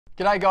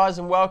G'day guys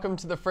and welcome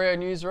to the Freo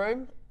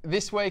Newsroom.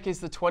 This week is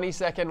the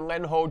 22nd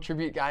Len Hall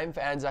tribute game for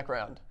Anzac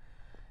Round.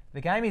 The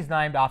game is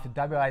named after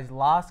WA's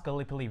last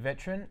Gallipoli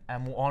veteran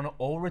and will honour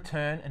all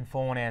return and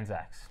fallen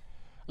Anzacs.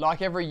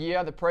 Like every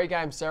year, the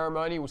pre-game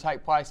ceremony will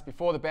take place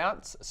before the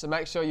bounce, so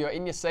make sure you're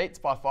in your seats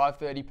by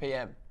 5:30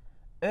 p.m.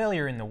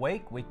 Earlier in the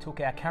week, we took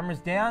our cameras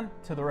down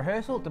to the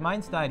rehearsal at the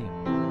main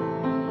stadium.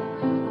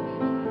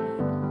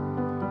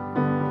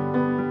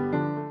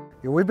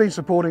 We've been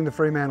supporting the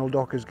Fremantle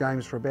Dockers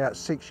games for about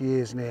 6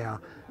 years now.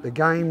 The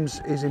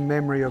games is in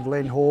memory of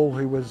Len Hall,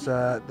 who was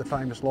the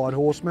famous light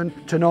horseman.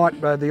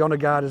 Tonight the honour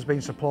guard has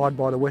been supplied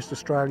by the West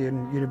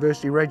Australian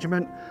University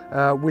Regiment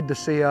with the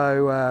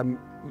CO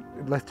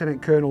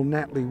Lieutenant Colonel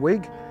Natalie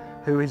Wigg,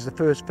 who is the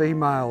first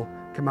female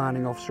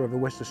commanding officer of the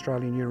West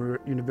Australian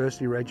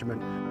University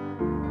Regiment.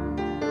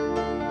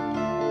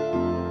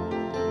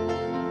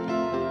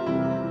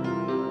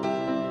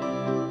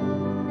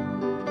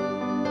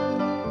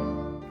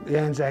 The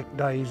Anzac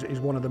Day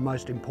is one of the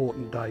most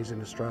important days in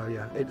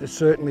Australia. It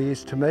certainly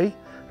is to me,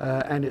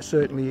 and it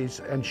certainly is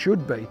and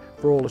should be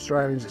for all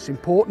Australians. It's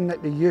important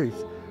that the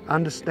youth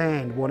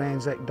understand what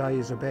Anzac Day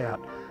is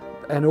about,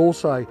 and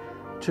also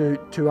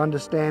to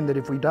understand that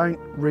if we don't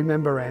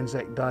remember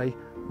Anzac Day,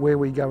 where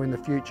we go in the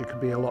future could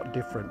be a lot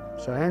different.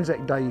 So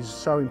Anzac Day is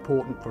so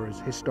important for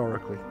us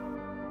historically.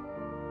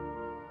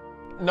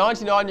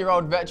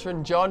 99-year-old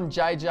veteran John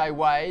JJ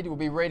Wade will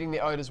be reading the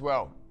ode as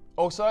well.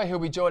 Also, he'll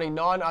be joining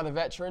 9 other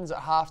veterans at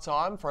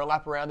half-time for a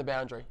lap around the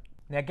boundary.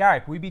 Now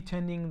Garrick, will you be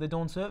attending the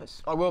dawn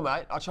service? I will,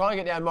 mate. I try and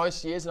get down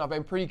most years and I've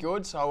been pretty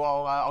good, so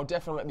I'll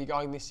definitely be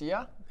going this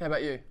year. How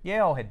about you?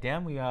 Yeah, I'll head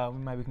down.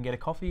 Maybe we can get a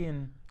coffee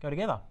and go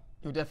together.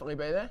 You'll definitely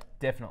be there?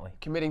 Definitely.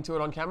 Committing to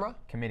it on camera?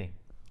 Committing.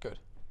 Good.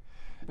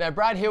 Now,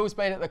 Brad Hill's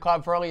been at the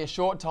club for only a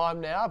short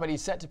time now, but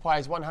he's set to play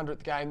his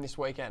 100th game this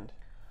weekend.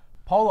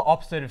 Polar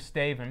opposite of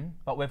Stephen,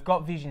 but we've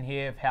got vision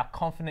here of how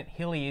confident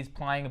Hilly is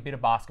playing a bit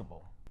of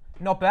basketball.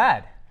 Not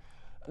bad.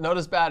 Not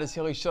as bad as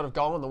Hilly's shot of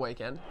goal on the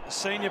weekend.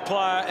 Senior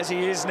player as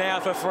he is now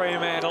for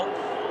Fremantle,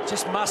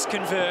 just must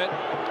convert.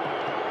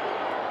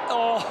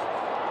 Oh,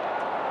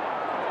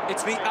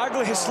 it's the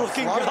ugliest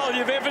looking goal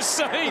you've ever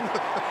seen.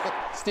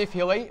 Stiff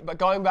Hilly, but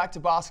going back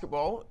to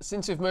basketball,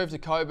 since we've moved to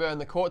Coburn,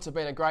 the courts have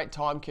been a great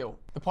time kill.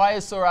 The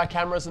players saw our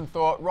cameras and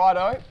thought,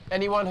 righto,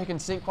 anyone who can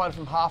sink one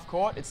from half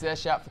court, it's their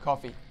shout for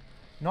coffee.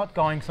 Not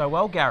going so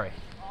well, Gary.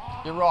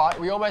 You're right,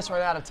 we almost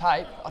ran out of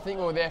tape. I think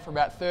we were there for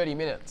about 30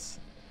 minutes.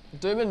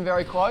 Dooman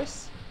very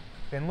close.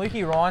 Then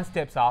Lukey Ryan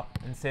steps up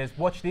and says,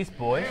 watch this,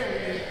 boys.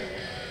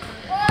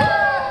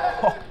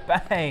 Oh,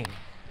 bang.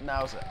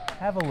 Nails it.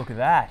 Have a look at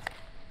that.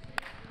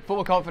 Full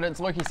of confidence,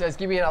 Lukey says,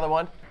 give me another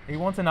one. He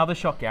wants another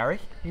shot, Gary.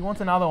 He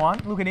wants another one.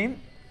 Look at him.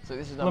 So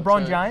this is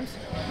LeBron 2. James.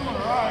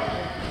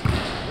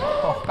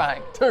 Oh,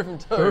 bang. 2 from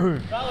 2.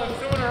 Boom.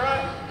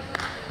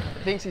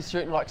 Thinks he's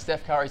shooting like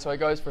Steph Curry, so he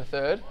goes for a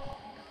third.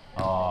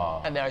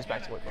 Oh. And now he's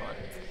back to it, Brian.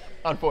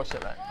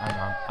 Unfortunate, mate.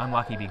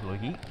 Unlucky, big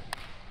Lukey.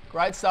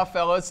 Great stuff,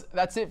 fellas.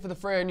 That's it for the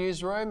Freo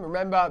Newsroom.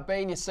 Remember,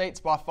 be in your seats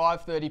by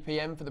 5:30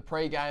 p.m. for the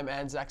pre-game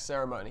Anzac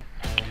ceremony.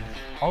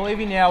 I'll leave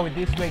you now with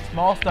this week's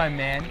milestone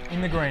man in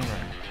the green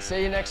room.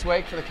 See you next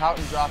week for the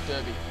Carlton Draft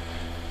Derby.